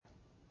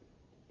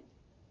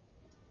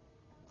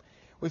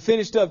We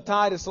finished up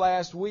Titus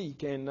last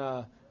week, and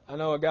I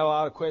know I got a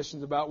lot of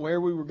questions about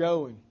where we were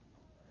going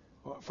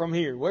from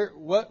here. Where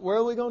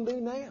are we going to do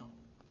now?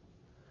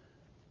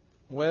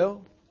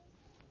 Well,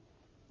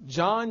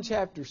 John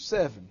chapter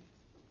 7.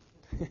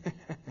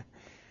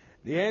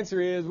 The answer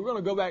is we're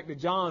going to go back to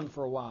John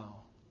for a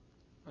while.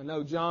 I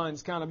know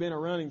John's kind of been a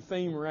running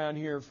theme around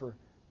here for a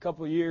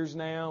couple of years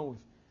now. We've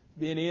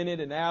been in it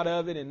and out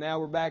of it, and now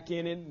we're back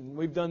in it, and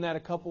we've done that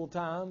a couple of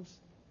times.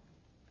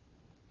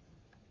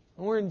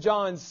 And we're in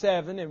John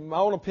 7, and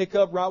I want to pick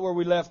up right where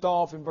we left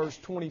off in verse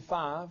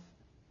 25.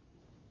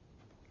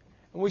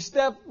 And we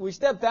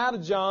stepped out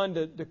of John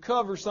to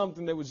cover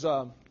something that was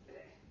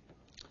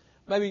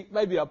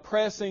maybe a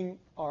pressing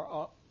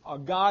or a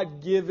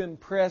God-given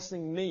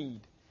pressing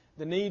need.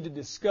 The need to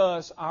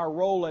discuss our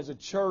role as a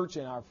church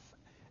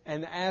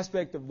and the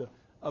aspect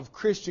of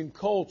Christian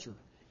culture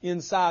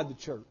inside the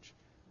church.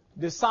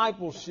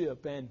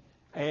 Discipleship and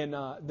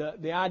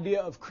the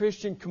idea of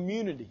Christian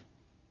community.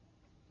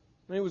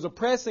 And it was a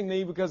pressing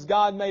need because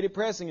God made it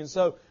pressing. And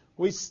so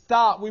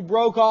we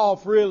broke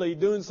off really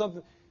doing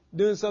something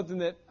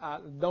that I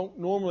don't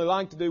normally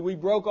like to do. We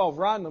broke off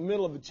right in the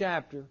middle of a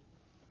chapter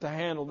to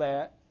handle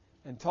that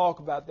and talk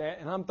about that.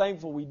 And I'm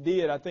thankful we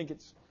did. I think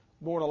it's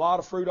borne a lot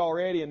of fruit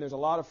already, and there's a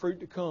lot of fruit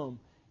to come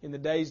in the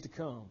days to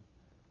come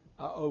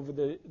over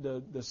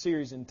the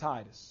series in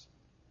Titus.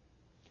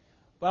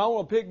 But I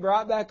want to pick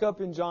right back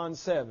up in John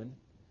 7.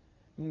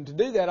 And to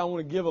do that, I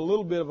want to give a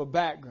little bit of a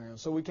background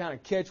so we kind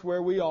of catch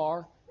where we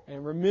are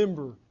and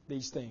remember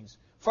these things.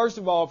 First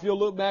of all, if you'll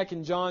look back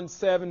in John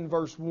 7,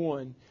 verse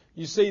 1,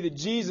 you see that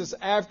Jesus,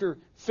 after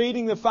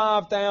feeding the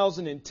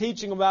 5,000 and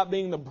teaching about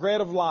being the bread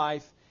of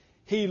life,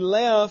 He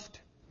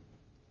left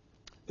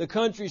the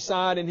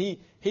countryside and He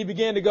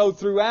began to go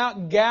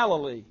throughout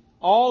Galilee,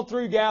 all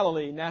through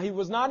Galilee. Now, He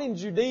was not in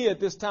Judea at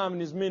this time in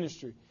His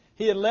ministry.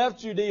 He had left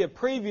Judea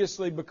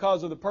previously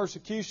because of the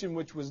persecution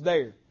which was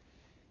there.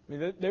 I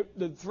mean,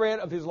 the threat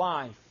of His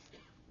life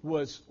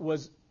was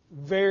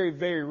very,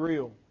 very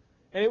real.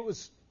 And it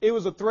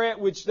was a threat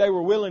which they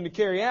were willing to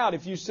carry out.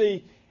 If you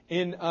see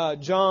in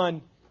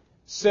John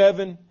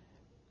 7,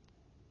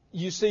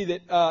 you see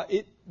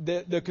that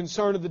the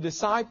concern of the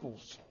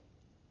disciples.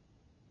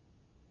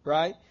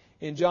 Right?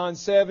 In John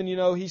 7,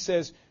 He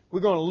says, we're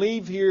going to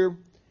leave here.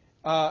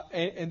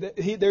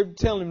 They're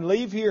telling Him,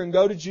 leave here and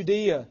go to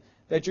Judea,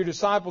 that your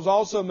disciples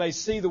also may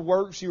see the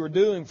works you are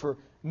doing. For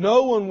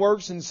no one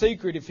works in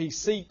secret if he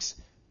seeks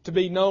to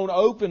be known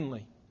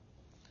openly.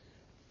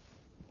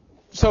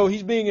 So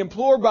He's being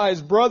implored by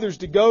His brothers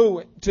to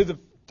go to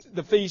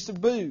the Feast of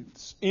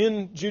Booths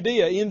in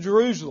Judea, in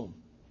Jerusalem.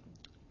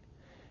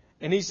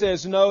 And He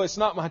says, no, it's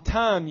not my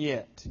time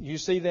yet. You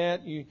see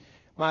that?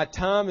 My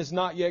time has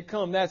not yet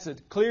come. That's a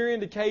clear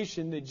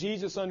indication that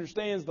Jesus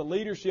understands the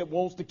leadership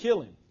wants to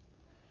kill Him.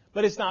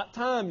 But it's not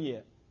time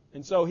yet.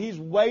 And so He's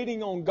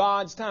waiting on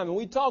God's time. And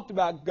we talked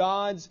about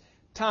God's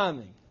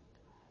timing.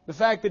 The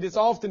fact that it's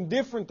often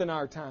different than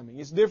our timing.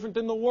 It's different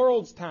than the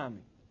world's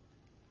timing.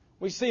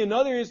 We see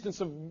another instance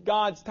of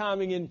God's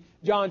timing in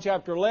John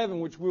chapter 11,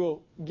 which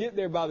we'll get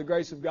there by the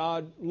grace of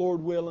God,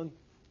 Lord willing.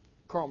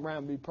 Carlton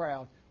Brown be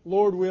proud.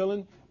 Lord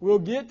willing, we'll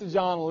get to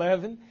John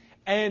 11.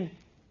 And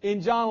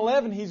in John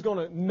 11, He's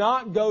going to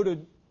not go to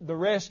the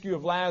rescue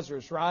of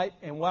Lazarus, right?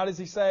 And what does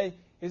He say?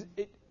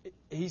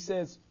 He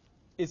says,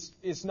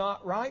 it's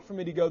not right for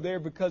me to go there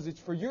because it's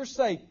for your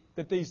sake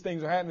that these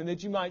things are happening,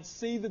 that you might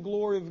see the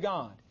glory of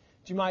God,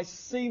 that you might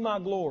see my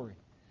glory.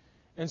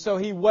 And so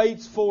He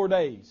waits 4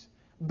 days.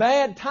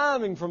 Bad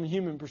timing from a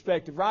human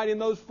perspective, right? In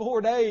those 4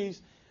 days,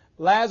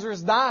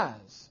 Lazarus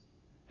dies.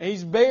 And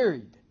he's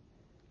buried.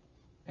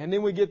 And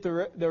then we get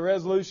the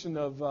resolution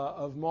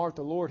of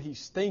Martha, Lord, he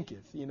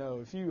stinketh.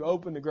 If you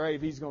open the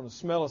grave, he's going to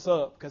smell us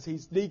up because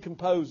he's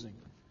decomposing.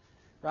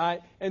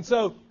 Right? And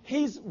so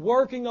He's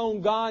working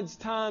on God's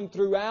time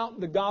throughout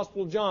the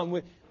Gospel of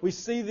John. We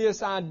see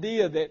this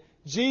idea that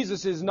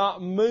Jesus is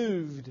not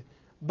moved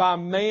by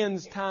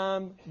man's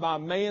time, by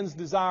man's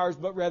desires,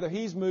 but rather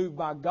He's moved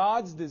by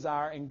God's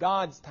desire and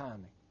God's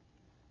timing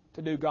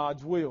to do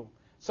God's will.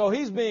 So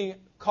He's being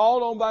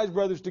called on by His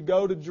brothers to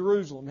go to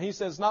Jerusalem. He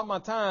says, it's not my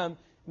time.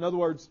 In other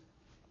words,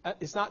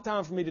 it's not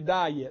time for me to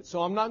die yet.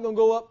 So I'm not going to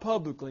go up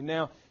publicly.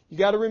 Now, you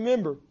got to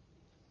remember,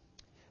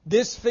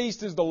 this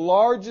feast is the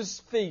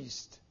largest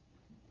feast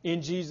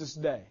in Jesus'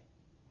 day.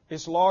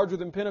 It's larger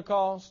than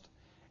Pentecost.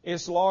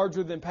 It's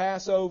larger than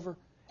Passover.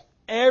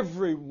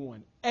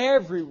 Everyone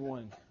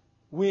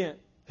went,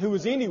 who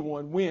was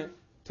anyone, went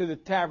to the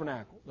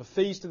tabernacle, the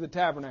Feast of the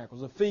Tabernacles,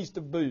 the Feast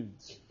of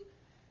Booths.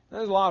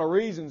 There's a lot of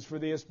reasons for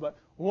this, but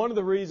one of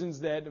the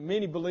reasons that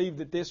many believe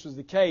that this was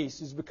the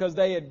case is because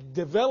they had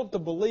developed a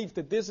belief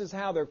that this is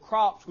how their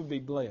crops would be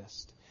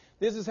blessed.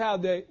 This is how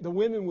the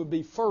women would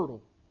be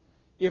fertile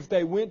if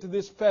they went to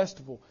this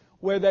festival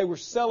where they were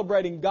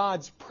celebrating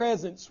God's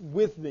presence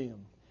with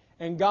them.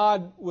 And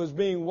God was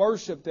being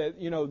worshipped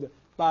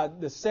by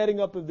the setting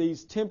up of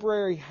these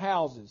temporary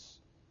houses.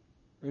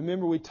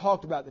 Remember, we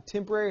talked about the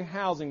temporary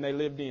housing they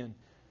lived in.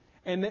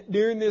 And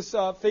during this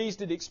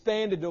feast, it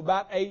expanded to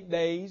about 8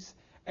 days.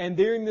 And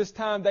during this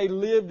time, they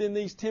lived in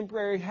these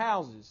temporary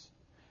houses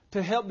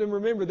to help them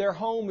remember their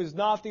home is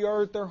not the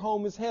earth, their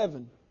home is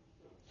heaven.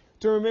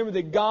 To remember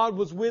that God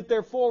was with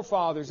their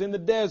forefathers in the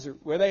desert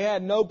where they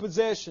had no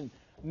possession,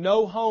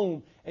 no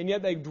home, and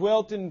yet they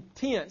dwelt in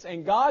tents.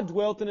 And God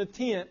dwelt in a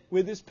tent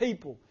with His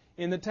people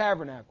in the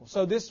tabernacle.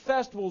 So this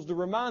festival is to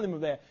remind them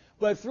of that.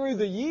 But through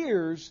the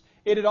years,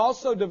 it had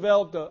also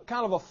developed a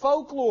kind of a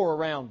folklore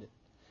around it,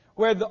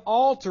 where the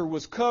altar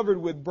was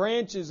covered with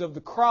branches of the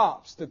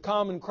crops, the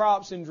common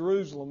crops in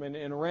Jerusalem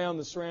and around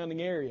the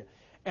surrounding area.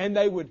 And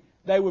they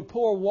would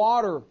pour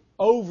water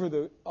over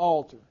the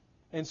altar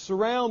and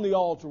surround the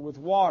altar with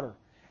water.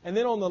 And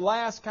then on the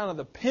last kind of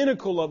the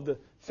pinnacle of the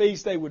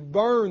feast, they would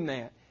burn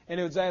that. And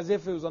it was as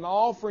if it was an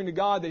offering to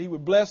God that He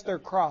would bless their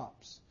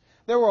crops.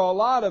 There were a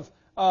lot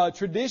of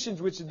traditions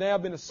which have now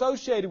been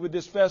associated with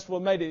this festival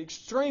and made it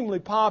extremely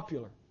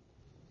popular.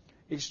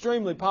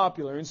 Extremely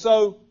popular. And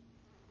so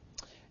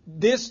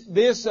this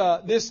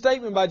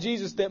statement by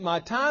Jesus that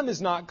my time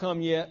has not come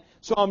yet,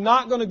 so I'm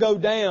not going to go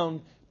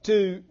down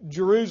to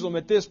Jerusalem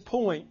at this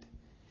point,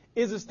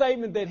 is a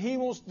statement that He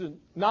wants to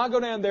not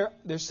go down there.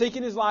 They're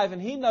seeking His life,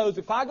 and He knows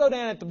if I go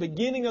down at the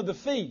beginning of the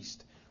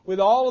feast with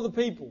all of the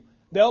people,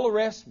 they'll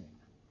arrest me.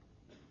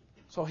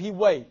 So He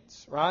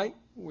waits, right?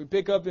 We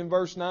pick up in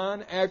verse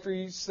 9. After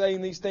He's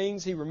saying these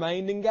things, He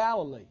remained in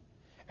Galilee.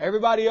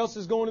 Everybody else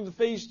is going to the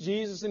feast.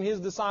 Jesus and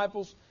His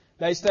disciples,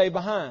 they stay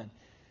behind.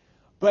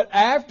 But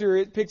after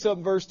it picks up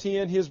in verse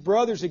 10, His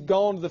brothers had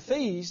gone to the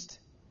feast.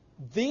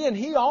 Then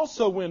He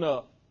also went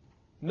up.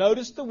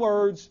 Notice the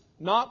words,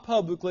 not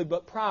publicly,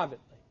 but privately.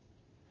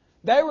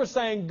 They were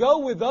saying, go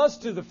with us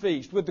to the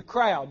feast, with the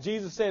crowd.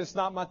 Jesus said, it's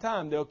not my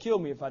time. They'll kill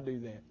me if I do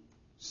that.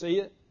 See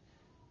it?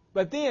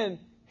 But then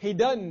He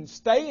doesn't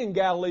stay in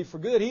Galilee for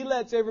good. He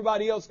lets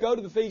everybody else go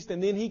to the feast,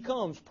 and then He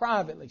comes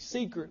privately,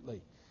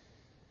 secretly.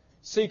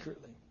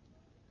 Secretly.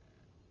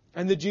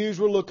 And the Jews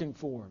were looking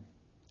for Him.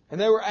 And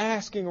they were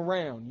asking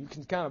around. You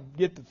can kind of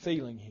get the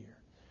feeling here.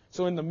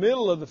 So in the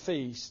middle of the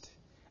feast,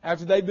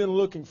 after they've been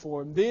looking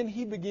for Him, then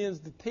He begins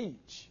to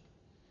teach.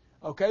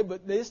 Okay,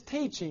 but this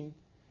teaching,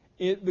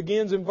 it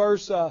begins in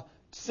verse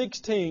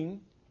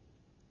 16.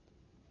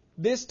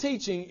 This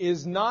teaching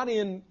is not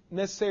in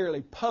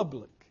necessarily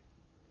public.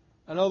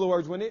 In other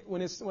words,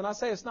 when I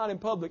say it's not in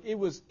public, it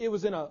was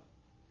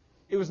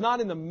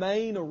not in the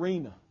main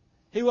arena.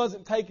 He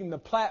wasn't taking the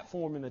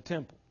platform in the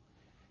temple.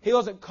 He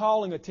wasn't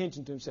calling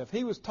attention to Himself.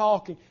 He was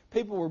talking.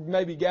 People were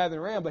maybe gathered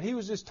around, but He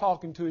was just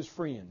talking to His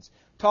friends,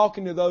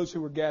 talking to those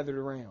who were gathered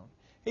around.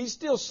 He's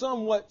still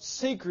somewhat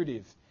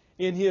secretive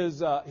in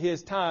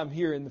His time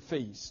here in the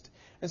feast.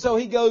 And so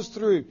He goes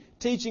through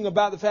teaching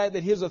about the fact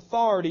that His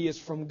authority is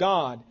from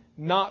God,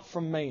 not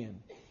from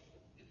man.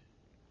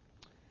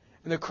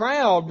 And the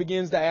crowd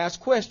begins to ask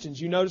questions.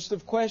 You notice the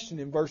question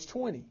in verse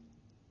 20.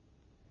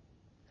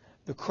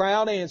 The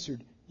crowd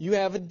answered, "You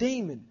have a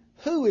demon.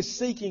 Who is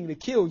seeking to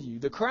kill you?"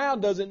 The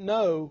crowd doesn't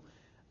know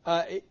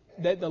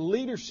that the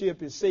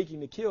leadership is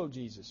seeking to kill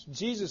Jesus.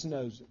 Jesus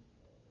knows it.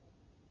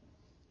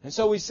 And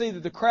so we see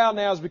that the crowd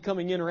now is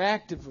becoming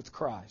interactive with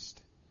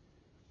Christ.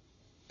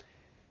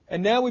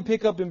 And now we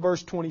pick up in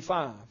verse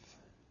 25.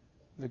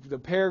 The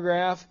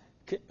paragraph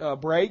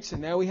breaks,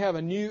 and now we have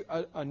a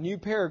new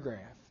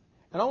paragraph.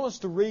 And I want us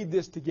to read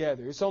this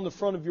together. It's on the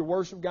front of your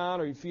worship guide,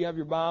 or if you have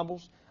your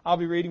Bibles, I'll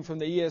be reading from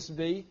the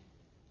ESV.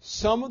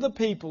 Some of the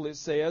people, it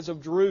says,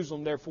 of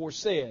Jerusalem therefore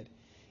said,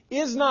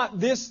 "Is not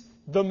this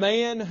the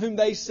man whom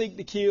they seek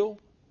to kill?"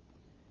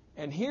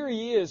 And here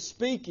He is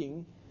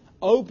speaking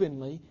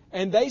openly,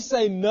 and they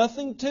say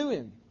nothing to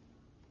Him.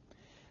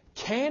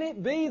 Can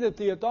it be that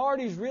the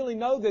authorities really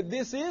know that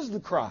this is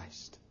the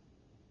Christ?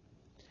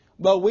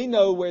 But we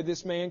know where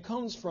this man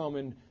comes from,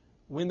 and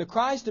when the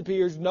Christ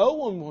appears, no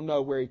one will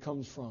know where He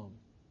comes from.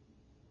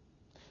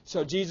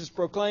 So Jesus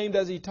proclaimed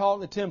as He taught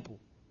in the temple,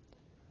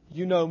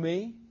 "You know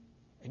me,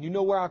 and you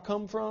know where I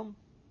come from.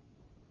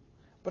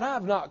 But I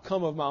have not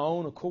come of my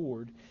own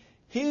accord.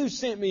 He who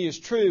sent me is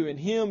true, and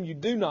Him you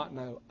do not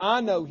know.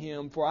 I know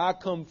Him, for I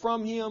come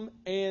from Him,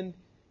 and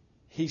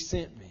He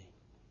sent me."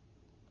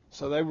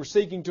 So they were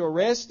seeking to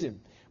arrest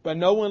Him, but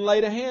no one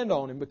laid a hand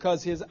on Him,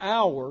 because His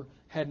hour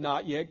had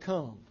not yet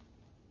come.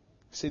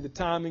 See the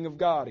timing of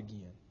God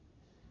again.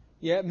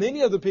 Yet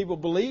many of the people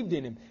believed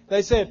in Him.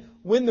 They said,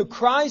 "When the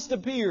Christ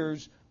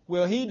appears,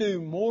 will He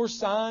do more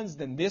signs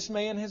than this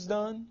man has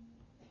done?"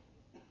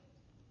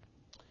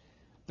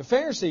 The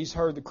Pharisees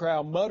heard the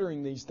crowd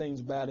muttering these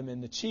things about Him,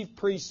 and the chief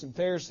priests and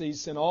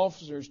Pharisees sent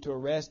officers to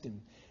arrest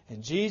Him.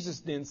 And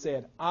Jesus then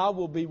said, "I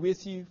will be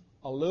with you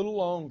a little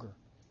longer,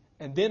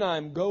 and then I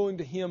am going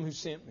to Him who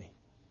sent me.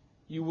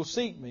 You will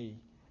seek me,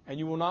 and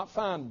you will not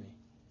find me.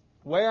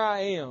 Where I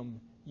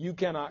am, you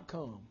cannot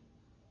come."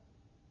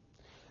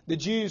 The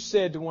Jews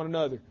said to one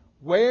another,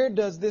 "Where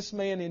does this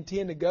man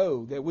intend to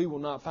go that we will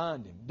not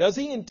find Him? Does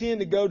He intend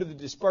to go to the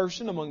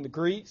dispersion among the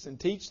Greeks and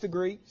teach the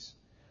Greeks?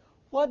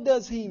 What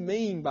does He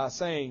mean by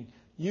saying,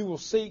 'You will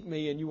seek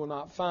me and you will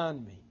not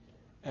find me,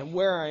 and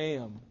where I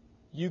am,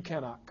 you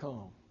cannot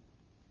come'?"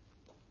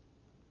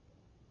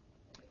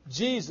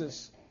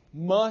 Jesus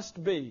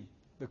must be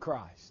the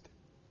Christ.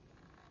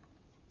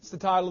 It's the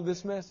title of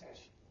this message.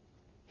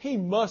 He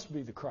must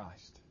be the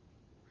Christ.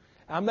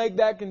 I make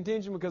that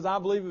contention because I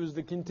believe it was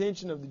the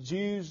contention of the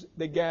Jews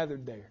that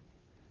gathered there.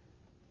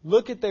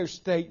 Look at their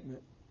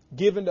statement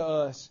given to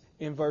us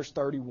in verse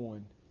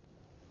 31.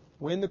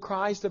 When the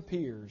Christ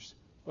appears,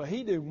 will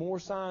He do more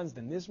signs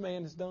than this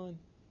man has done?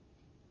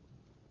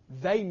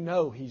 They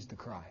know He's the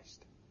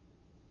Christ.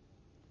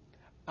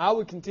 I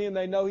would contend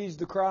they know He's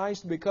the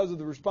Christ because of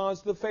the response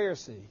of the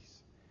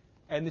Pharisees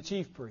and the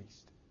chief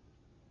priest.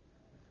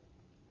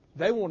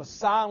 They want to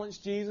silence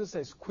Jesus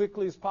as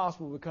quickly as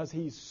possible because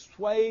He's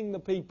swaying the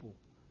people.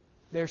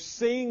 They're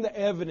seeing the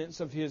evidence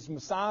of His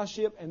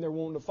Messiahship and they're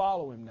wanting to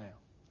follow Him now.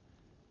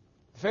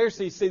 The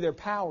Pharisees see their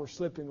power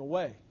slipping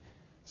away.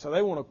 So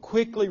they want to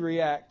quickly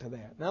react to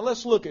that. Now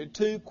let's look at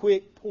two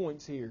quick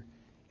points here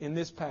in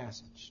this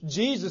passage.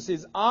 Jesus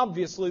is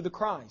obviously the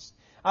Christ.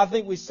 I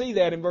think we see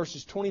that in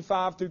verses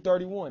 25 through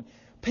 31.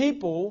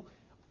 People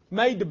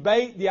may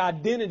debate the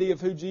identity of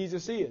who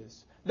Jesus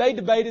is. They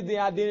debated the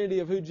identity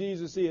of who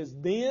Jesus is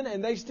then,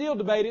 and they still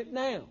debate it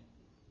now.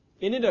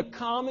 Isn't it a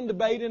common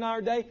debate in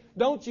our day?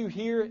 Don't you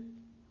hear it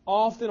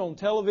often on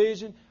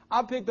television?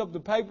 I picked up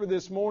the paper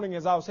this morning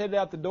as I was headed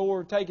out the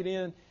door, taking it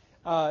in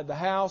the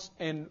house,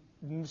 and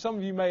some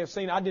of you may have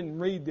seen, I didn't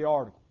read the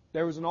article.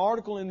 There was an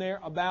article in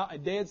there about a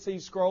Dead Sea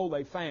Scroll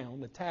they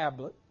found, a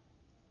tablet,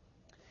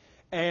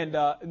 and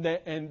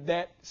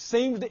that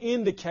seems to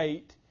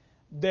indicate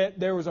that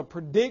there was a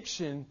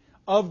prediction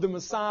of the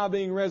Messiah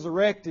being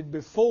resurrected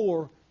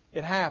before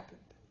it happened.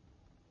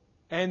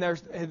 And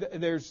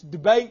there's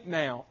debate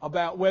now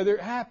about whether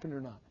it happened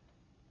or not.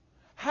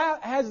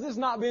 Has this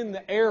not been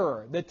the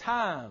era, the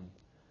time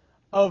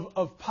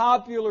of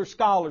popular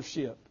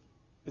scholarship,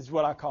 is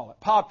what I call it,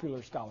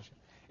 popular scholarship.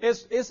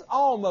 It's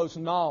almost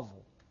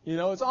novel.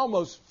 It's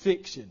almost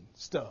fiction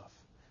stuff.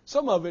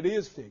 Some of it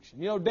is fiction.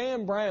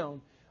 Dan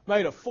Brown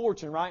made a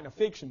fortune writing a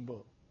fiction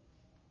book.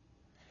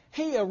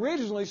 He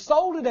originally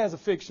sold it as a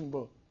fiction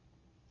book.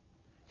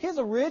 His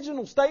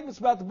original statements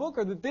about the book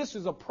are that this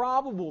is a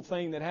probable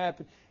thing that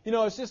happened.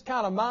 It's just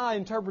kind of my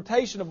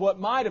interpretation of what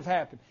might have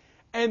happened.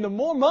 And the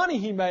more money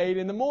he made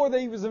and the more that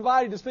he was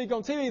invited to speak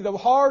on TV, the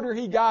harder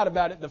he got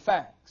about it, the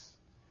facts.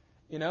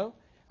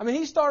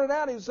 He started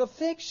out as a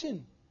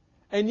fiction.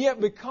 And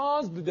yet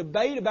because the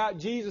debate about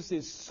Jesus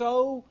is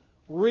so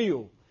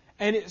real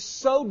and it's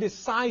so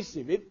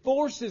decisive, it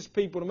forces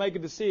people to make a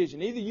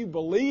decision. Either you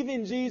believe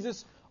in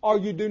Jesus or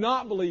you do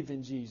not believe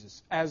in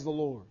Jesus as the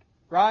Lord.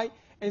 Right?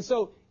 And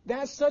so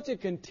that's such a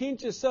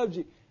contentious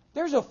subject.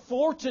 There's a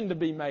fortune to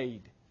be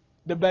made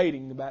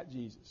debating about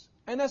Jesus.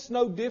 And that's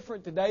no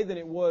different today than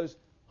it was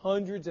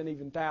hundreds and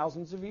even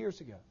thousands of years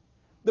ago.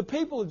 The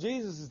people of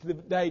Jesus'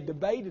 day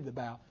debated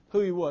about who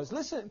He was.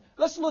 Listen,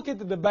 let's look at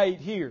the debate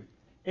here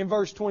in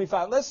verse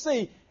 25. Let's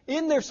see,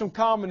 isn't there some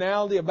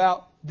commonality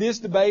about this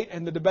debate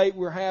and the debate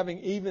we're having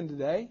even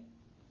today?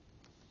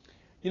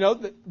 In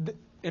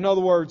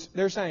other words,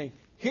 they're saying,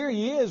 here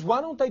He is,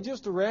 why don't they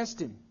just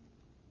arrest Him?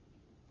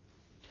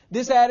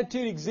 This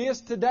attitude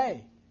exists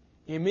today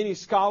in many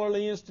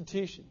scholarly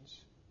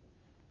institutions,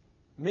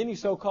 many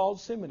so-called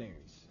seminaries,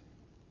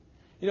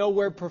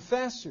 where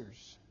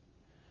professors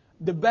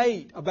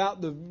debate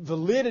about the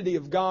validity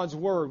of God's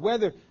Word.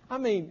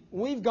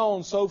 We've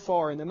gone so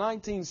far in the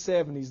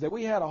 1970s that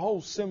we had a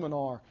whole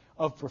seminar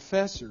of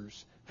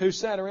professors who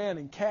sat around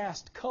and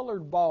cast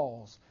colored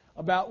balls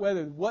about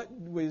whether what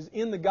was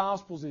in the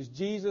Gospels is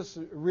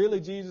really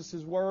Jesus'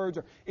 words,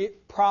 or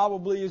it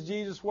probably is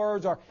Jesus'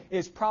 words, or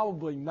it's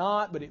probably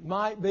not, but it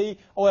might be.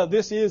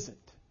 This isn't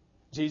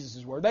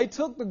Jesus' word. They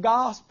took the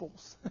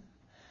Gospels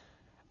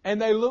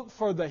and they looked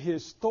for the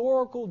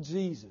historical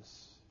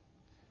Jesus.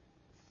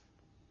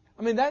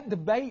 That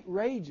debate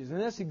rages,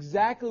 and that's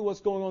exactly what's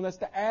going on. That's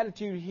the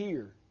attitude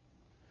here.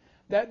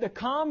 That the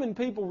common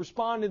people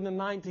responded in the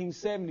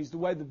 1970s the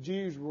way the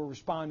Jews were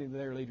responding to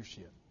their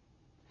leadership.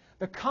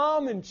 The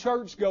common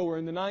churchgoer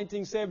in the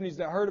 1970s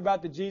that heard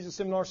about the Jesus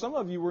Seminar, some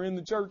of you were in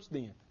the church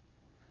then.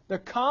 The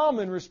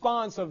common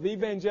response of the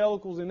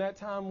evangelicals in that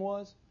time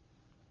was,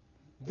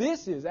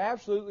 this is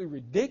absolutely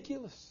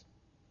ridiculous.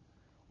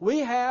 We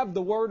have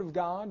the Word of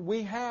God.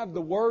 We have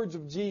the words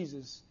of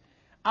Jesus.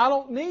 I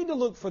don't need to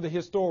look for the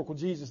historical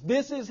Jesus.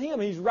 This is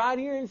Him. He's right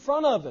here in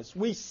front of us.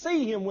 We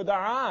see Him with our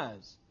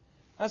eyes.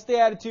 That's the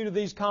attitude of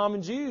these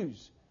common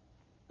Jews.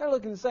 They're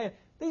looking and saying,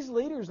 these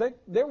leaders,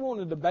 they're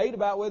wanting to debate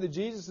about whether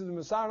Jesus is the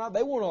Messiah or not.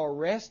 They want to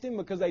arrest Him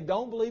because they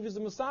don't believe He's the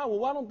Messiah. Well,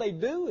 why don't they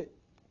do it?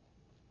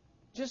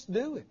 Just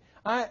do it.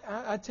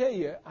 I tell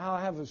you,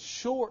 I have a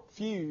short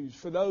fuse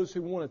for those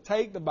who want to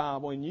take the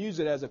Bible and use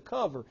it as a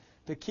cover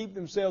to keep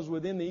themselves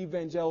within the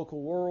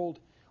evangelical world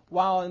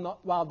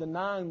while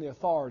denying the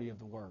authority of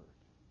the Word.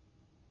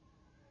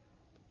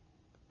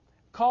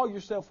 Call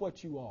yourself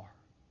what you are.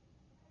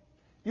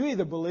 You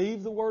either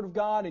believe the Word of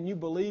God and you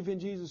believe in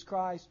Jesus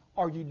Christ,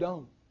 or you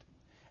don't.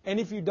 And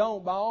if you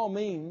don't, by all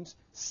means,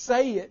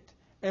 say it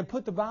and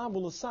put the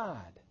Bible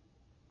aside.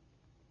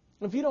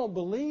 If you don't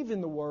believe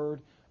in the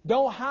Word,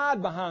 don't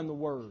hide behind the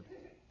Word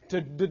to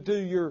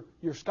do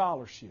your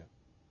scholarship.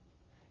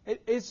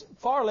 It's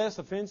far less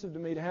offensive to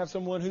me to have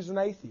someone who's an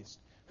atheist,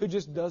 who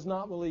just does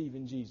not believe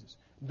in Jesus,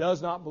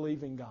 does not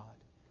believe in God.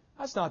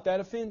 That's not that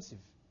offensive.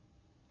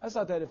 That's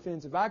not that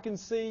offensive. I can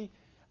see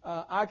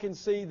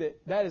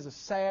that is a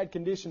sad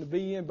condition to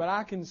be in, but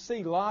I can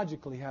see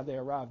logically how they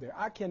arrived there.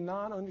 I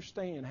cannot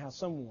understand how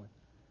someone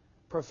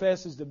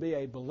professes to be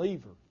a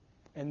believer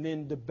and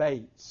then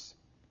debates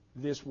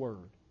this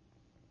Word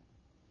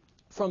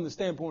from the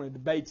standpoint of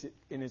debates it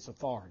in its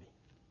authority.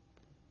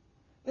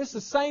 It's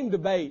the same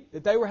debate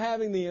that they were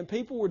having then.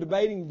 People were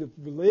debating the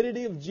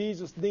validity of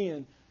Jesus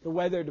then the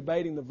way they're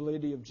debating the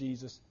validity of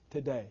Jesus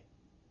today.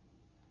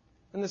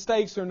 And the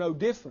stakes are no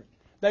different.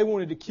 They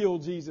wanted to kill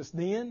Jesus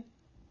then,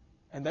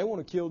 and they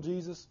want to kill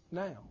Jesus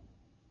now.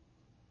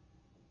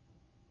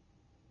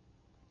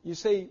 You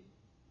see,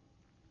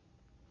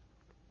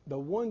 the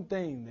one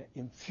thing that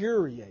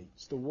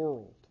infuriates the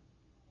world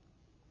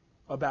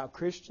about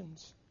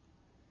Christians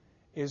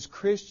is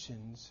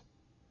Christians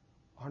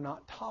are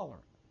not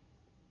tolerant.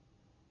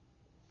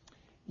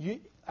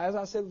 As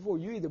I said before,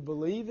 you either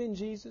believe in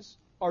Jesus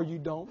or you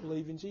don't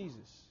believe in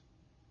Jesus.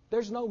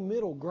 There's no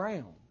middle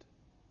ground.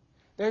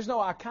 There's no,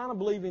 I kind of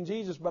believe in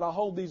Jesus, but I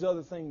hold these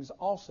other things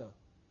also.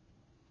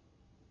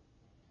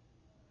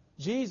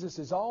 Jesus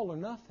is all or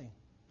nothing.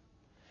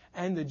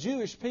 And the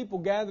Jewish people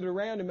gathered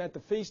around Him at the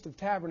Feast of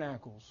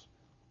Tabernacles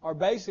are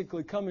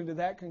basically coming to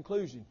that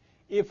conclusion.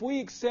 If we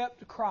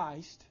accept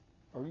Christ,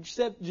 or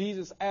accept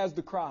Jesus as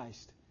the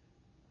Christ,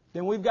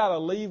 then we've got to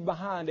leave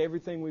behind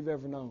everything we've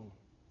ever known.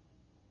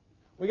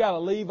 We've got to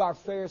leave our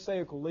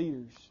Pharisaical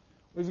leaders.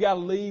 We've got to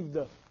leave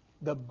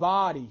the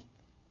body,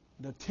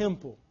 the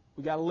temple.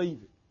 We've got to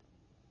leave it.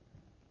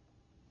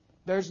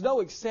 There's no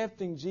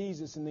accepting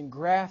Jesus and then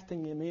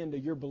grafting Him into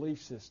your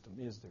belief system,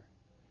 is there?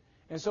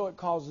 And so it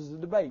causes a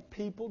debate.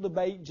 People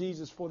debate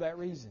Jesus for that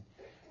reason.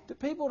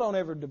 People don't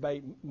ever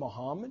debate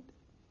Muhammad.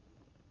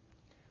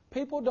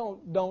 People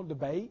don't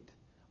debate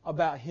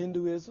about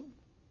Hinduism.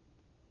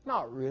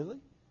 Not really.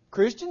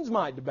 Christians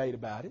might debate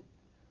about it.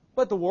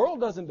 But the world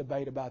doesn't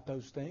debate about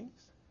those things.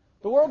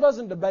 The world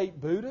doesn't debate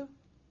Buddha.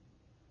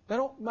 They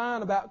don't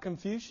mind about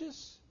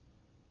Confucius.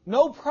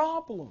 No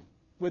problem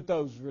with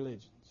those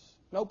religions.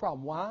 No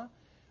problem. Why?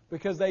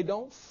 Because they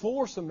don't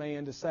force a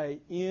man to say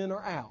in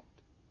or out.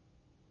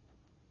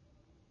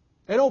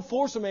 They don't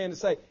force a man to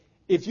say,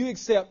 if you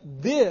accept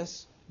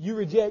this, you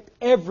reject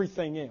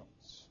everything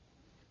else.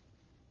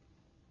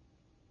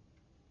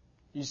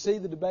 You see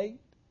the debate?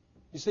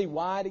 You see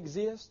why it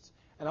exists?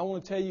 And I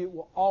want to tell you it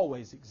will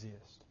always exist.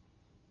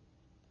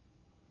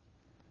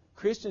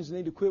 Christians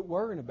need to quit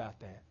worrying about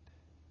that.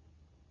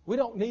 We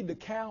don't need to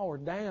cower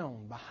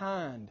down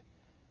behind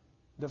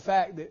the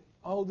fact that,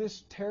 oh,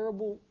 this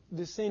terrible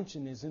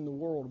dissension is in the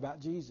world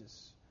about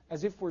Jesus,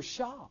 as if we're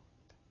shocked.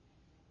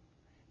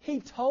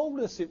 He told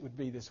us it would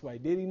be this way,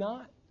 did He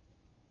not?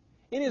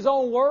 In His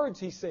own words,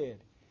 He said,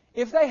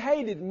 if they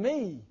hated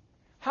me,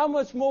 how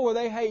much more will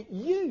they hate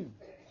you?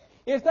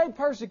 If they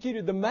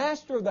persecuted the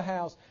master of the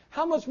house,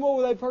 how much more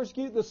will they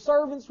persecute the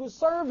servants who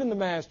serve in the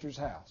master's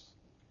house?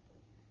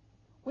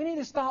 We need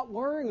to stop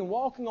worrying and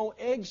walking on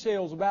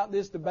eggshells about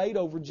this debate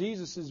over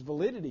Jesus'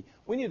 validity.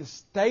 We need to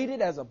state it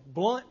as a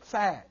blunt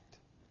fact.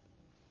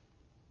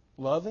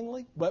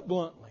 Lovingly, but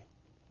bluntly.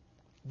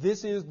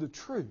 This is the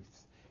truth.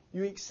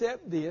 You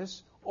accept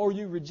this or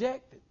you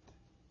reject it.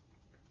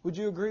 Would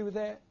you agree with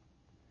that?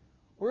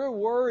 We're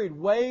worried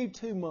way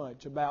too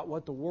much about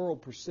what the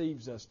world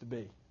perceives us to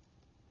be.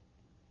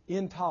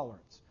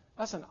 Intolerance.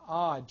 That's an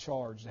odd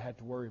charge to have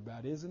to worry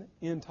about, isn't it?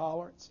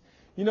 Intolerance.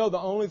 You know the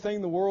only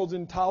thing the world's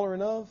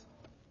intolerant of?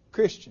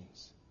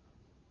 Christians.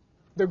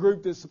 The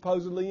group that's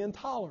supposedly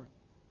intolerant.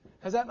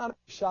 Has that not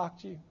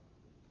shocked you?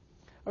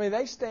 I mean,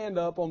 they stand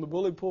up on the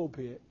bully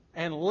pulpit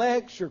and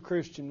lecture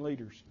Christian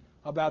leaders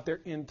about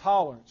their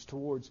intolerance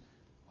towards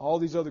all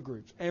these other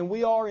groups. And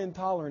we are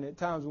intolerant at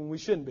times when we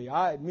shouldn't be.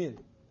 I admit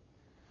it.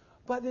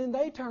 But then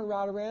they turn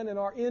right around and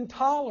are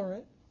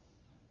intolerant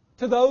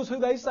to those who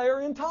they say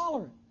are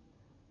intolerant.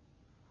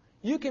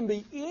 You can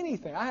be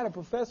anything. I had a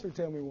professor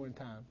tell me one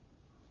time,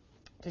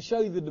 to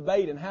show you the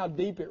debate and how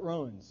deep it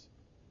runs.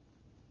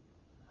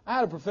 I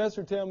had a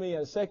professor tell me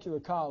at a secular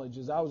college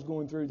as I was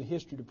going through the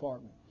history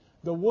department,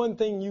 the one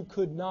thing you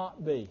could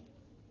not be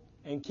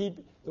and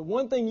the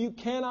one thing you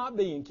cannot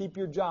be and keep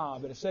your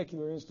job at a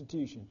secular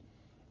institution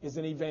is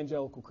an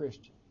evangelical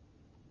Christian.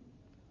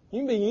 You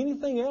can be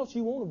anything else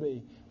you want to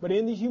be, but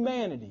in the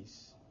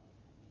humanities,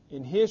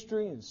 in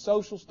history and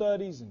social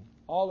studies and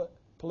all the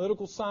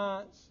political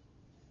science,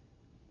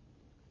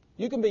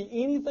 you can be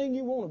anything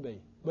you want to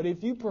be. But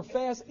if you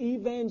profess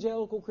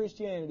evangelical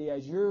Christianity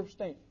as your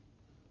stand,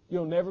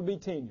 you'll never be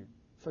tenured.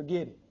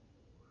 Forget it.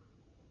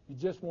 You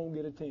just won't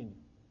get a tenure.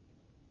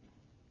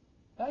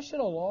 That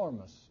should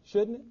alarm us,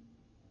 shouldn't it?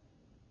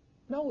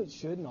 No, it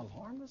shouldn't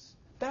alarm us.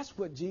 That's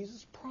what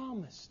Jesus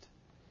promised.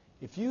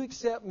 If you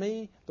accept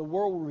me, the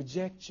world will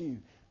reject you.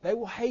 They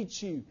will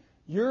hate you.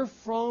 You're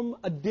from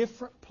a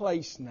different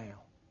place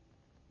now.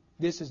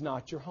 This is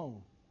not your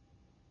home.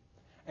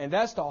 And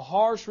that's the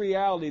harsh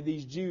reality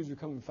these Jews are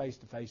coming face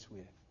to face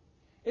with.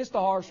 It's the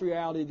harsh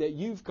reality that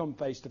you've come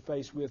face to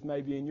face with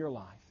maybe in your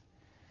life.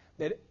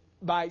 That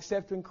by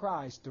accepting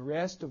Christ, the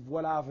rest of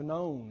what I've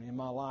known in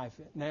my life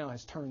now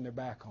has turned their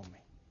back on me.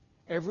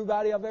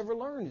 Everybody I've ever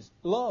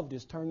loved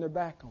has turned their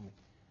back on me.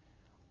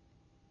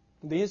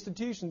 The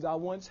institutions I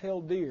once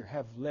held dear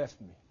have left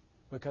me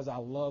because I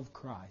love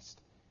Christ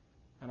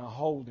and I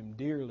hold Him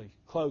dearly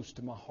close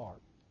to my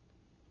heart.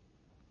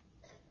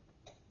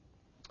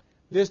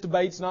 This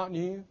debate's not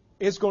new.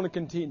 It's going to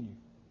continue.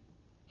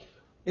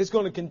 It's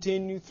going to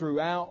continue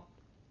throughout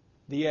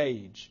the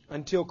age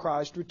until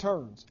Christ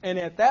returns. And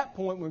at that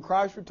point, when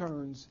Christ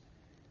returns,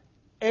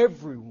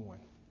 everyone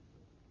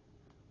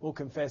will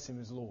confess Him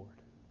as Lord.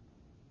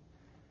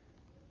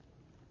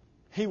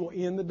 He will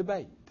end the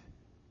debate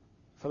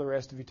for the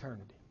rest of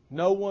eternity.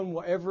 No one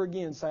will ever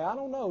again say, I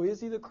don't know, is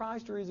He the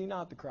Christ or is He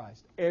not the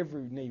Christ?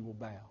 Every knee will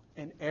bow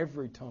and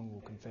every tongue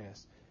will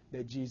confess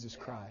that Jesus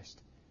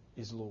Christ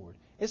is Lord.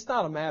 It's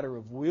not a matter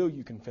of will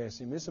you confess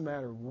Him. It's a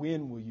matter of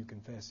when will you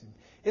confess Him.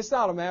 It's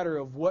not a matter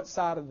of what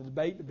side of the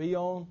debate to be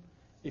on.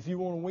 If you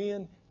want to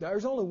win,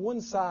 there's only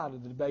one side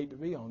of the debate to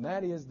be on.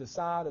 That is the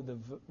side of the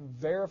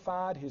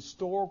verified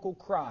historical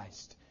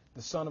Christ,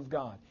 the Son of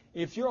God.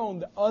 If you're on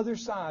the other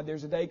side,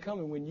 there's a day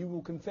coming when you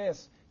will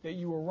confess that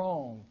you were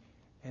wrong,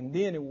 and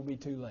then it will be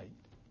too late.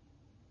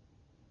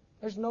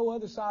 There's no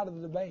other side of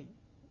the debate.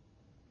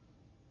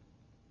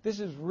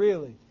 This is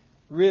really,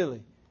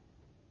 really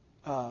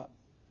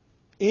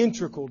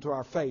integral to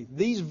our faith.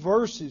 These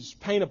verses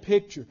paint a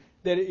picture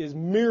that is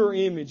mirror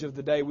image of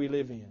the day we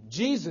live in.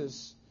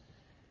 Jesus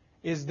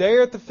is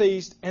there at the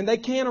feast, and they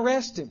can't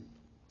arrest Him,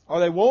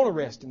 or they won't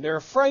arrest Him. They're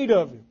afraid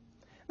of Him.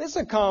 This is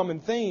a common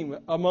theme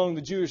among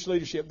the Jewish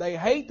leadership. They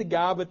hate the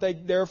guy, but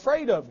they're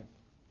afraid of Him.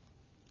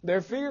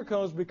 Their fear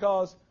comes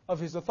because of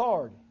His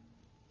authority.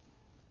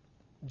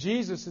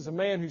 Jesus is a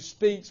man who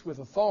speaks with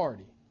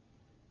authority.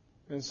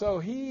 And so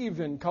He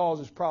even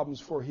causes problems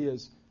for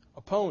His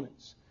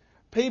opponents.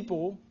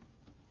 People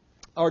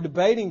are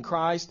debating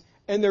Christ,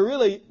 and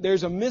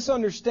there's a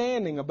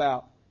misunderstanding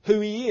about who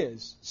He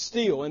is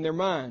still in their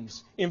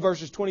minds. In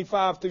verses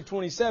 25 through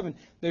 27,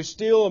 there's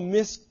still a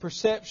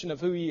misperception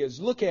of who He is.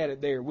 Look at it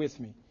there with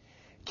me.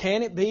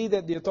 Can it be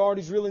that the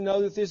authorities really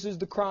know that this is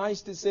the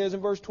Christ, it says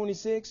in verse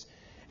 26?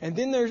 And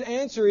then their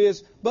answer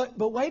is, but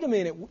wait a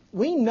minute,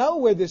 we know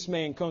where this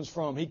man comes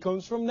from. He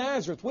comes from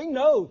Nazareth. We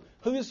know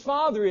who His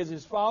father is.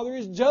 His father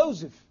is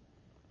Joseph.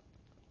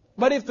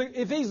 But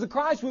if He's the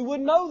Christ, we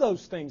wouldn't know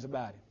those things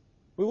about Him.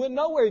 We wouldn't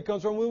know where He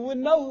comes from. We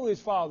wouldn't know who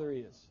His father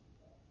is.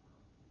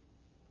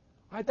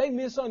 Right? They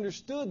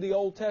misunderstood the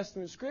Old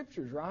Testament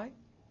Scriptures, right?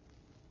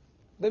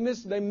 They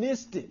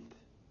missed it.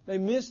 They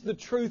missed the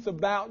truth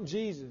about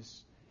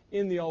Jesus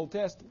in the Old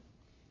Testament.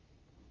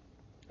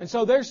 And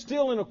so they're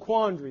still in a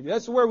quandary.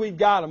 That's where we've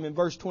got them in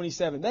verse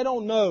 27. They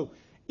don't know,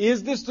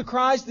 is this the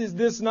Christ? Is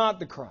this not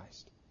the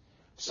Christ?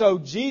 So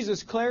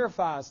Jesus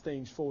clarifies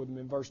things for them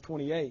in verse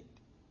 28.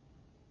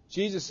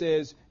 Jesus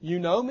says, you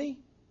know me?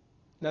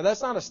 Now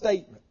that's not a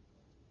statement.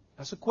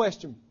 That's a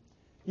question.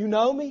 You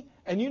know me?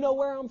 And you know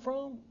where I'm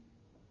from?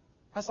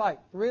 That's like,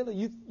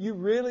 really? You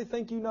really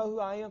think you know who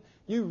I am?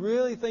 You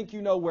really think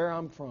you know where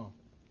I'm from?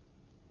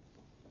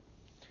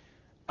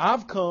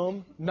 I've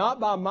come not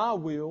by my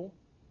will.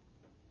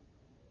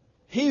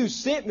 He who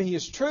sent me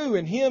is true,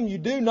 and Him you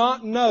do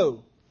not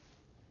know.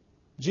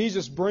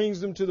 Jesus brings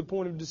them to the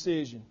point of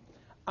decision.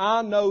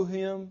 I know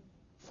Him,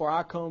 for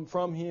I come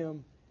from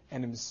Him,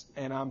 and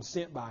I'm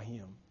sent by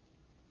Him.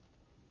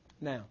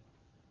 Now,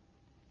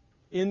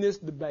 in this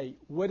debate,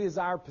 what is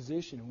our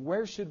position?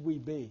 Where should we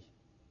be?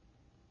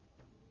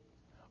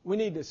 We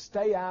need to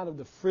stay out of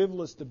the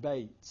frivolous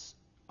debates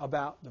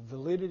about the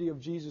validity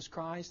of Jesus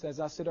Christ. As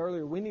I said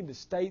earlier, we need to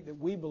state that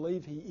we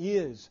believe He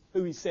is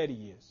who He said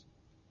He is.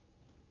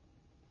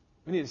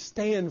 We need to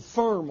stand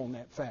firm on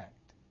that fact.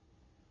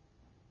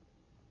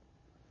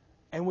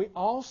 And we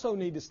also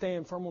need to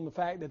stand firm on the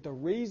fact that the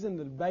reason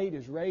the debate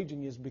is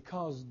raging is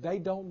because they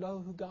don't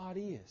know who God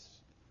is.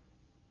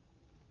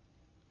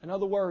 In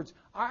other words,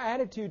 our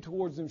attitude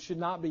towards them should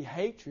not be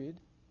hatred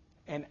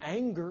and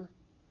anger.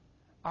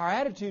 Our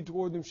attitude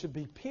toward them should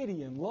be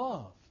pity and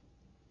love.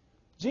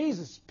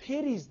 Jesus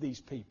pities these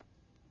people.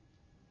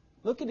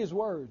 Look at His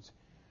words.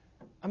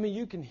 I mean,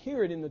 you can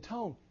hear it in the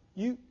tone.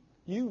 You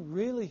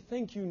really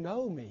think you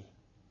know me.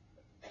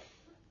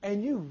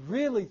 And you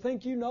really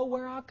think you know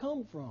where I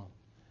come from.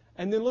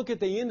 And then look at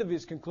the end of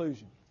His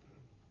conclusion.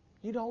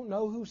 You don't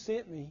know who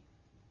sent me,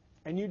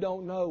 and you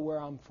don't know where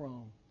I'm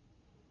from.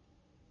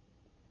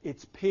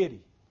 It's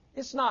pity.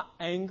 It's not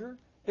anger.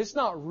 It's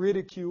not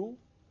ridicule.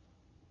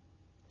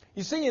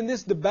 You see, in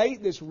this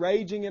debate that's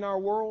raging in our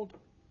world,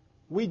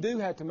 we do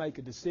have to make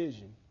a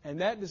decision.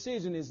 And that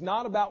decision is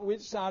not about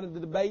which side of the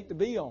debate to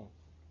be on.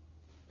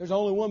 There's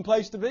only one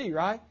place to be,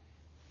 right?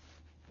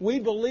 We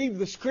believe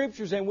the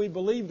Scriptures, and we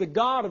believe the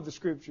God of the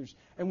Scriptures,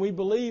 and we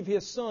believe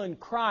His Son,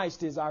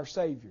 Christ, is our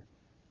Savior.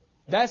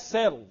 That's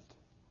settled.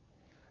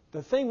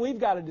 The thing we've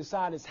got to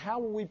decide is how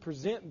will we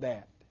present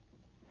that,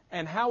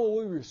 and how will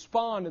we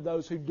respond to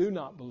those who do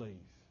not believe.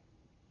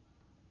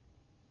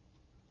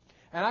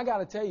 And I got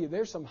to tell you,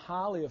 there's some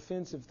highly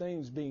offensive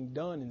things being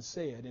done and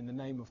said in the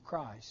name of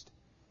Christ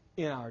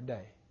in our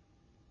day.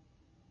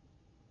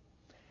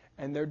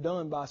 And they're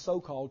done by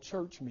so-called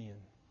churchmen.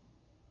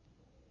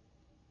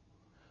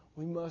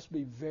 We must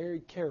be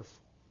very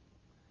careful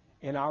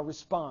in our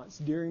response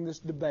during this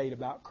debate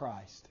about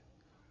Christ.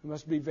 We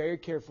must be very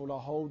careful to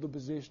hold the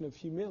position of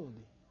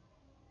humility.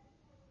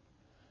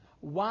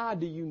 Why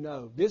do you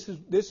know? This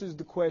is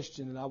the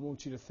question that I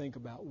want you to think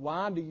about.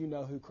 Why do you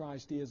know who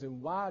Christ is,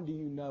 and why do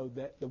you know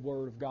that the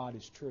Word of God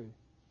is true?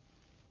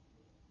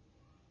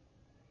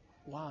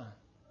 Why?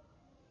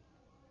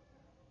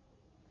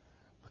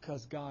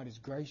 Because God is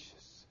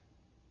gracious.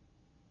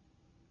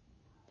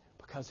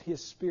 Because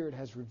His Spirit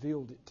has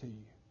revealed it to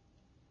you.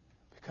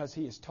 Because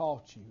He has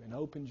taught you and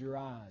opened your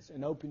eyes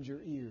and opened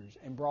your ears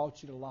and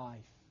brought you to life.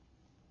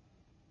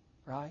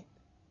 Right?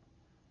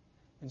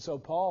 And so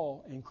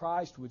Paul and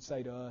Christ would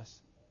say to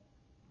us,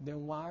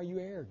 then why are you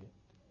arrogant?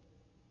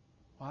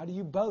 Why do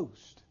you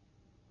boast?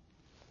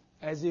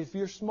 As if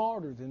you're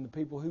smarter than the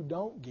people who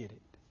don't get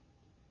it.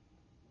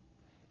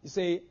 You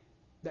see,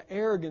 the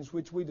arrogance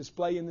which we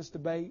display in this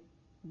debate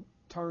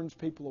turns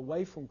people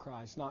away from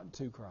Christ, not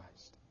to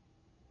Christ.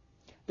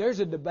 There's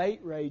a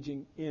debate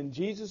raging in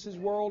Jesus'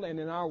 world and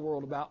in our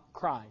world about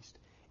Christ.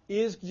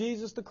 Is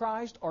Jesus the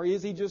Christ, or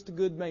is He just a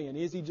good man?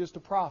 Is He just a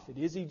prophet?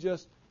 Is He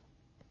just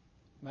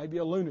maybe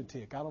a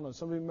lunatic? I don't know.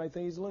 Some people may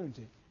think He's a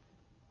lunatic.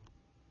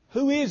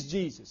 Who is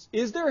Jesus?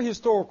 Is there a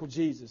historical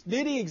Jesus?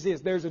 Did He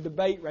exist? There's a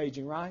debate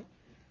raging, right?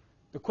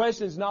 The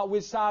question is not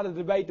which side of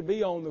the debate to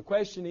be on. The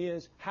question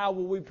is, how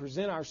will we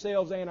present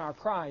ourselves and our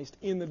Christ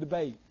in the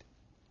debate?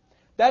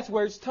 That's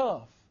where it's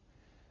tough.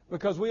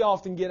 Because we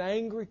often get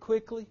angry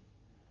quickly,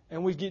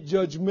 and we get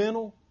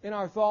judgmental in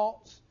our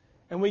thoughts,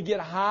 and we get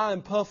high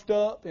and puffed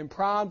up and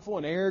prideful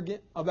and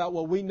arrogant about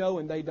what we know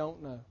and they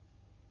don't know.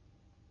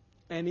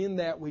 And in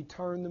that, we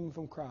turn them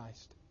from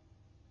Christ.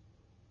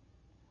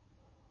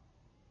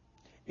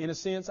 In a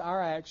sense,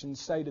 our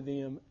actions say to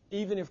them,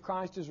 even if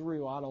Christ is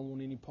real, I don't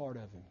want any part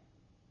of Him.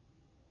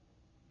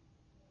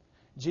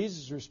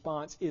 Jesus'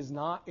 response is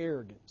not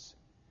arrogance.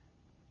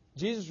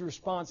 Jesus'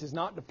 response is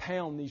not to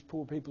pound these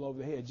poor people over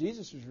the head.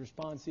 Jesus'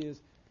 response is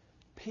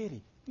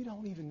pity. You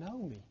don't even know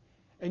me.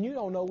 And you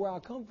don't know where I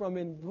come from.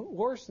 And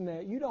worse than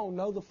that, you don't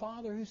know the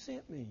Father who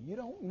sent me. You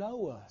don't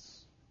know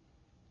us.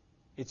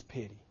 It's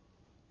pity.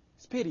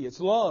 It's pity.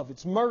 It's love.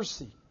 It's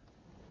mercy.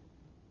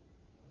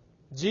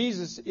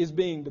 Jesus is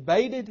being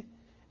debated,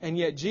 and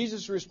yet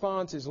Jesus'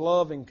 response is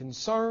love and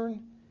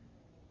concern.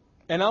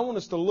 And I want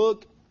us to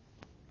look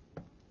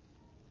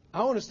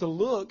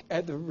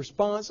at the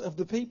response of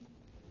the people.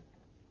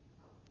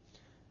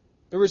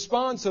 The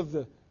response of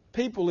the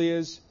people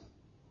is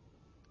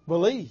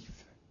believe.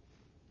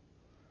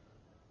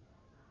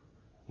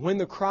 When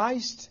the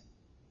Christ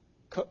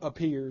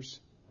appears,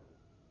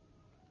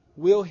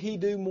 will He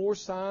do more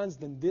signs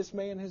than this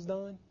man has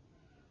done?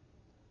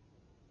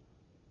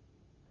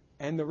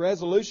 And the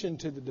resolution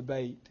to the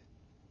debate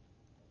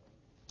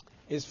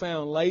is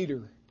found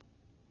later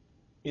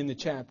in the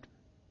chapter.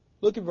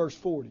 Look at verse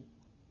 40.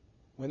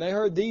 When they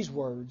heard these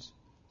words,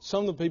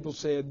 some of the people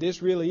said,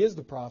 this really is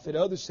the prophet.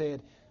 Others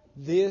said,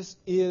 this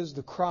is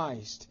the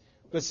Christ.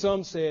 But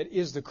some said,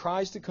 is the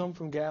Christ to come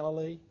from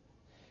Galilee?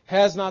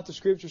 Has not the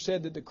Scripture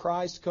said that the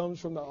Christ comes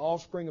from the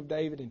offspring of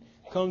David and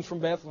comes from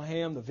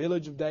Bethlehem, the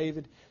village of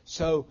David?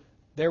 So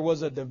there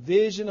was a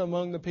division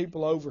among the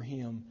people over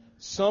Him.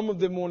 Some of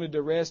them wanted to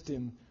arrest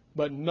Him,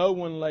 but no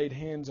one laid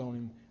hands on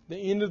Him. The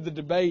end of the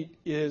debate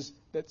is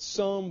that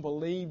some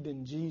believed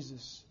in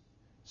Jesus.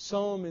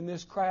 Some in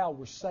this crowd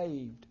were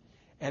saved.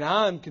 And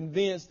I'm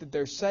convinced that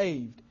they're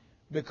saved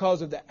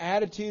because of the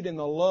attitude and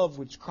the love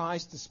which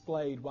Christ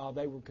displayed while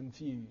they were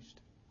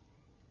confused.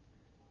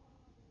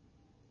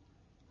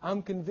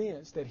 I'm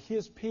convinced that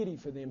His pity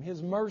for them,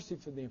 His mercy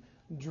for them,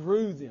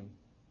 drew them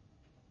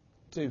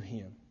to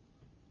Him.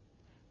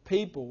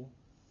 People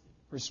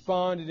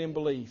responded in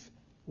belief.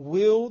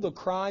 Will the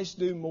Christ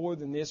do more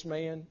than this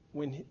man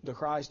when the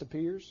Christ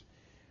appears?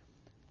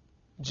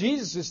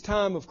 Jesus'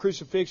 time of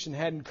crucifixion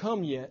hadn't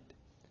come yet.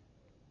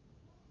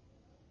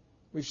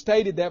 We've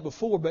stated that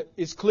before, but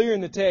it's clear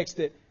in the text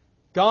that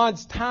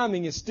God's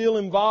timing is still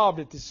involved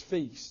at this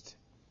feast.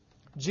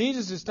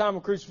 Jesus' time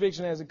of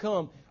crucifixion hasn't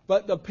come,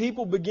 but the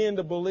people begin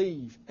to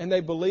believe. And they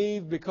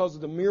believe because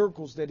of the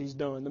miracles that He's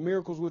done, the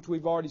miracles which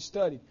we've already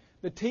studied,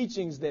 the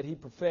teachings that He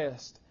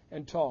professed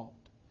and taught.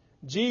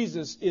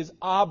 Jesus is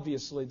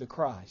obviously the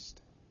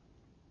Christ.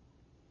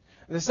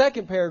 The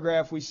second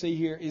paragraph we see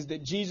here is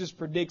that Jesus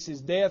predicts His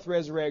death,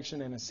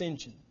 resurrection, and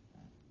ascension.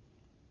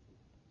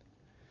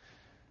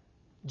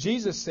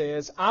 Jesus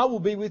says, I will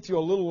be with you a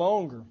little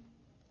longer,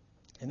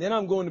 and then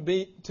I'm going to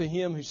be to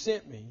Him who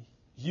sent me.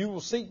 You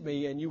will seek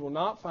me, and you will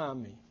not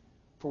find me.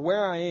 For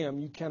where I am,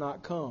 you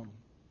cannot come.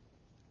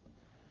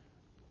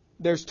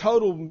 There's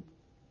total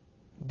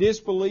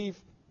disbelief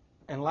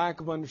and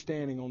lack of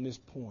understanding on this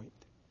point.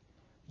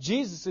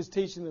 Jesus is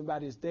teaching them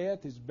about His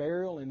death, His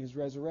burial, and His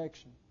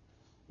resurrection.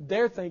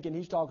 They're thinking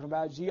He's talking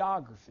about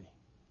geography.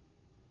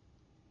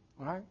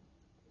 All right?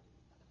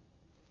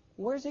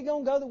 Where's he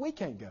going to go that we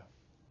can't go?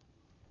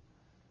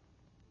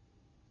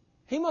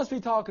 He must be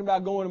talking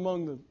about going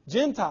among the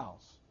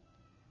Gentiles,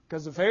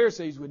 because the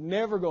Pharisees would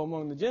never go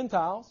among the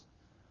Gentiles.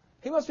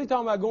 He must be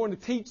talking about going to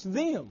teach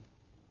them.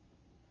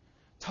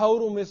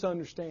 Total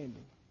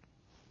misunderstanding.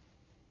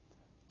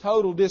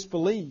 Total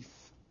disbelief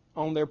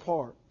on their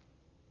part.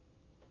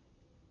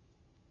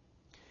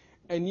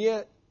 And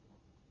yet,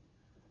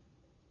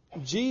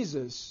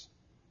 Jesus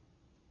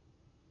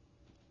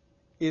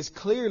is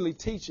clearly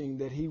teaching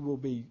that He will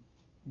be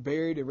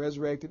buried and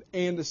resurrected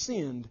and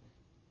ascend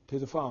to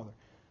the Father.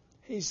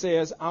 He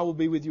says, I will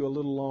be with you a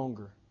little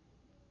longer.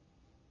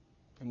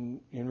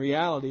 And in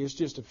reality, it's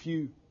just a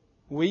few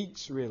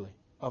weeks, really,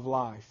 of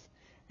life.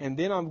 And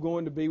then I'm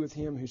going to be with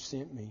Him who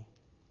sent me.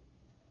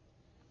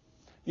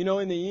 You know,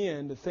 in the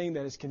end, the thing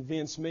that has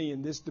convinced me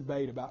in this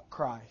debate about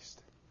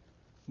Christ,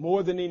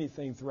 more than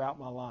anything throughout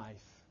my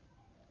life,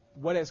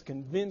 what has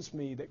convinced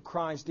me that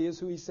Christ is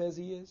who He says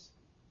He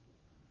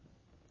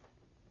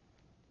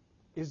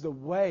is the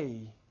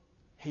way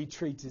He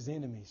treats His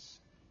enemies.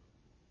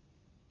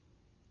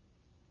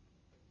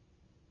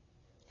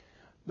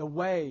 The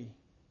way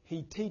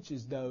He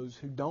teaches those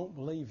who don't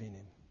believe in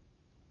Him.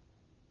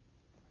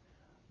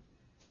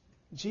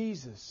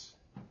 Jesus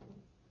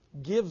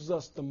gives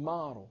us the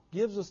model,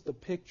 gives us the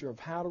picture of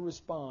how to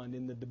respond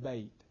in the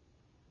debate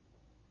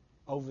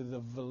over the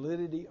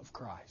validity of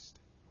Christ.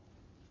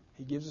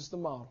 He gives us the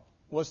model.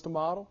 What's the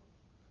model?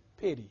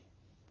 Pity,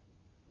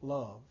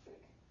 love,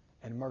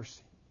 and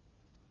mercy.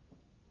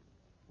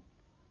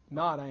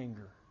 Not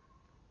anger,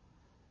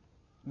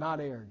 not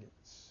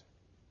arrogance,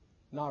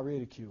 not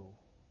ridicule.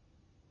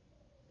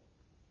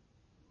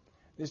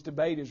 This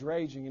debate is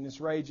raging, and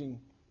it's raging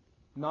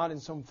not in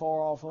some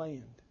far-off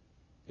land.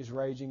 It's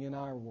raging in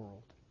our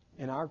world,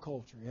 in our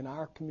culture, in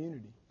our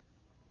community.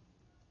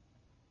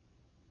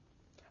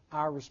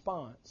 Our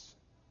response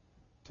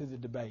to the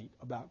debate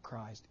about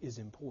Christ is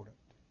important.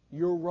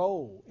 Your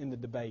role in the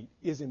debate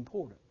is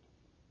important.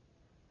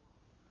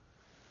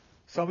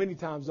 So many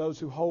times those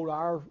who hold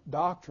our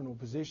doctrinal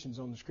positions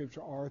on the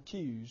Scripture are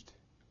accused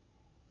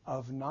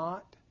of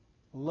not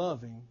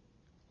loving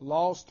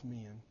lost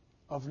men,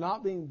 of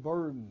not being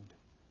burdened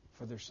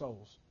for their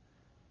souls.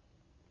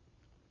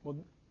 Well,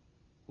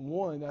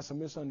 one, that's a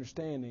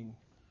misunderstanding.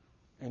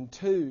 And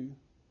two,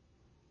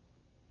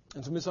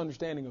 it's a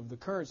misunderstanding of the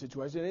current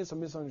situation. It's a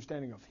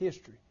misunderstanding of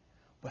history.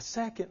 But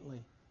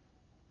secondly,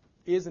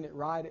 isn't it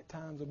right at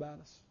times about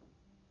us?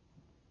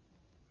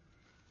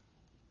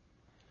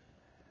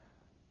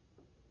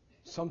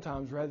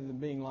 Sometimes rather than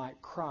being like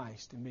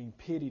Christ and being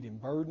pitied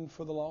and burdened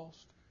for the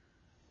lost,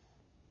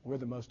 we're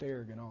the most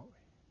arrogant, aren't we?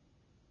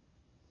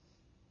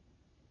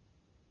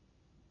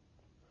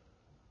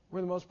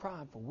 We're the most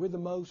prideful. We're the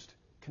most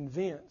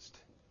convinced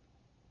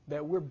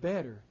that we're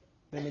better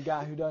than the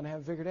guy who doesn't have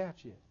it figured out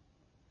yet.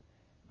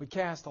 We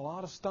cast a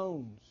lot of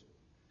stones.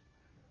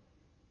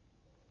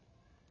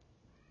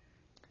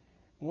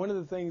 One of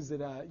the things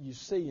that you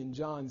see in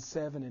John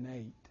 7 and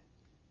 8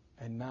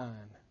 and 9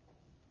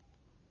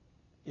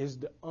 is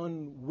the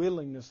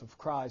unwillingness of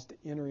Christ to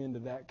enter into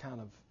that kind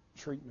of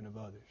treatment of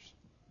others.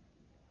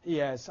 He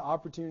has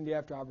opportunity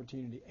after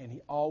opportunity, and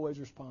He always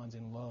responds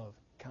in love,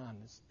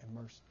 kindness, and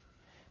mercy.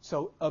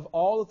 So of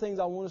all the things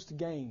I want us to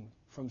gain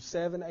from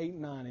 7, 8,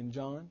 and 9 in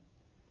John,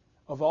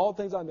 of all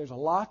things, there's a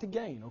lot to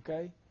gain,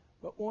 okay?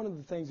 But one of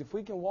the things, if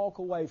we can walk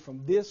away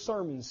from this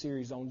sermon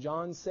series on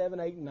John 7,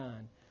 8, and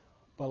 9,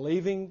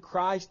 believing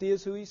Christ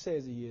is who He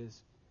says He is,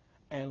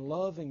 and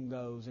loving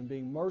those and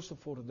being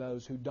merciful to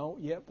those who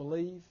don't yet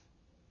believe,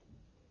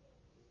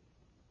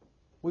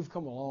 we've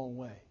come a long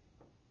way.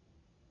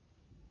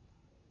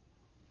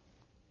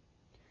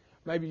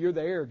 Maybe you're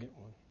the arrogant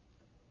one.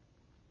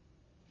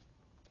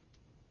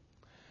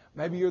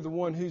 Maybe you're the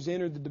one who's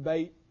entered the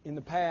debate in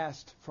the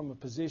past from a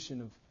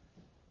position of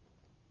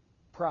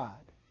pride.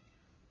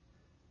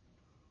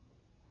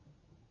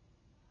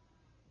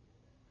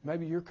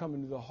 Maybe you're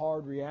coming to the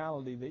hard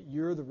reality that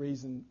you're the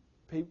reason,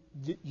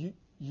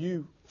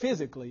 you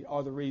physically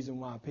are the reason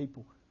why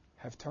people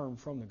have turned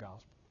from the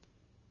gospel.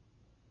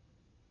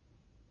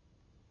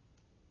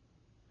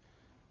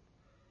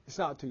 It's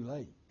not too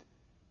late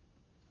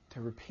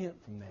to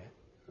repent from that,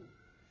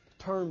 to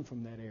turn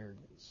from that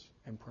arrogance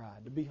and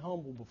pride, to be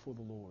humble before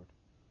the Lord,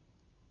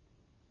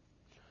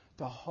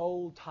 to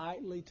hold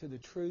tightly to the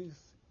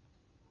truth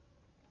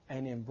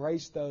and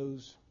embrace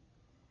those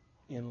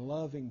in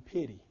loving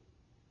pity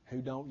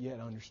who don't yet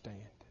understand.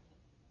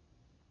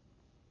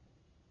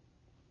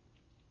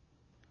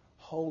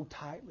 Hold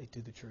tightly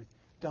to the truth.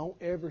 Don't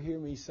ever hear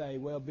me say,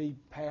 well, be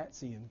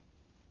patsy and,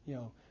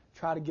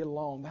 try to get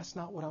along. That's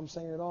not what I'm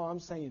saying at all. I'm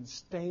saying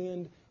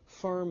stand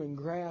firm and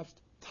grasp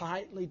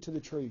tightly to the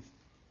truth,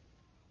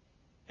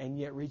 and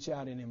yet reach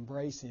out and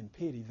embrace and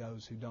pity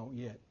those who don't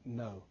yet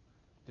know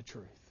the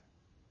truth.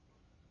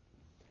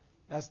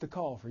 That's the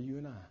call for you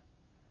and I,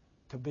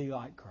 to be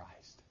like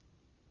Christ.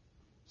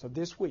 So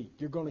this week,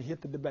 you're going to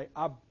hit the debate.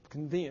 I'm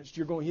convinced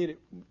you're going to hit it.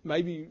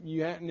 Maybe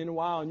you hadn't in a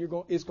while,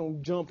 and it's going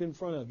to jump in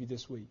front of you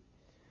this week.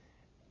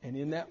 And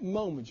in that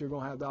moment, you're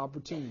going to have the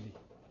opportunity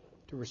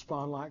to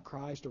respond like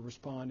Christ or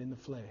respond in the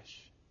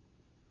flesh.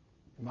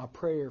 And my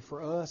prayer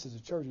for us as a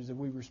church is that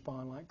we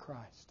respond like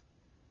Christ,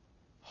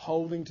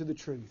 holding to the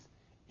truth,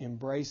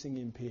 embracing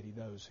in pity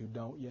those who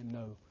don't yet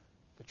know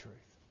the truth.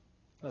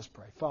 Let's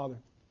pray. Father,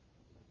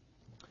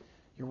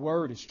 your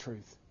word is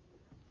truth.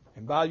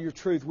 And by your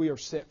truth we are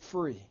set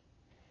free.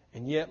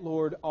 And yet,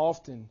 Lord,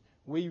 often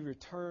we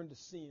return to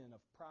sin of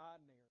pride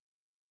and